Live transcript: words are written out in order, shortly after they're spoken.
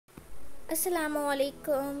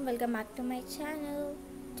Assalamualaikum, welcome back to my channel.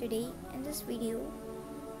 Today in this video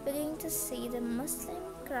we're going to see the Muslim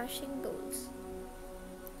crushing goals,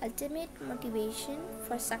 ultimate motivation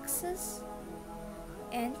for success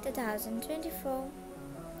in 2024.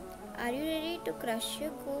 Are you ready to crush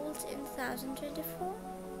your goals in 2024?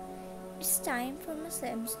 It's time for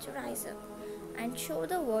Muslims to rise up and show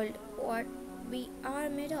the world what we are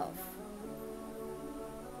made of.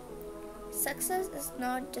 Success is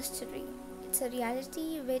not just a dream, it's a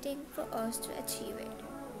reality waiting for us to achieve it.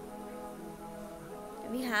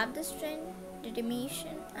 We have the strength,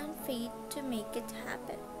 determination, and faith to make it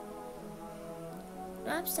happen.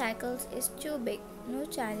 No obstacles is too big, no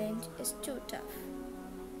challenge is too tough.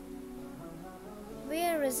 We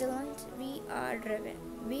are resilient, we are driven,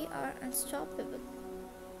 we are unstoppable.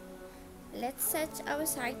 Let's set our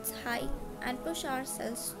sights high and push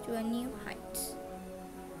ourselves to a new heights.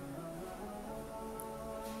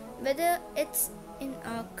 Whether it's in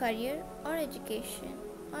our career or education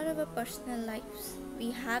or our personal lives,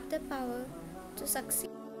 we have the power to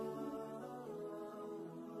succeed.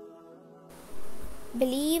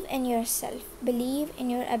 Believe in yourself, believe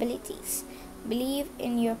in your abilities, believe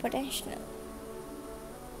in your potential.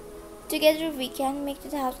 Together we can make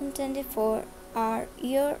 2024 our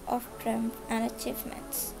year of triumph and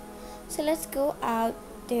achievements. So let's go out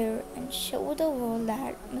there and show the world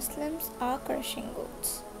that Muslims are crushing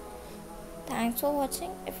goals. Thanks for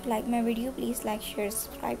watching. If you like my video, please like, share,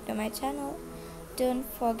 subscribe to my channel. Don't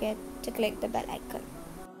forget to click the bell icon.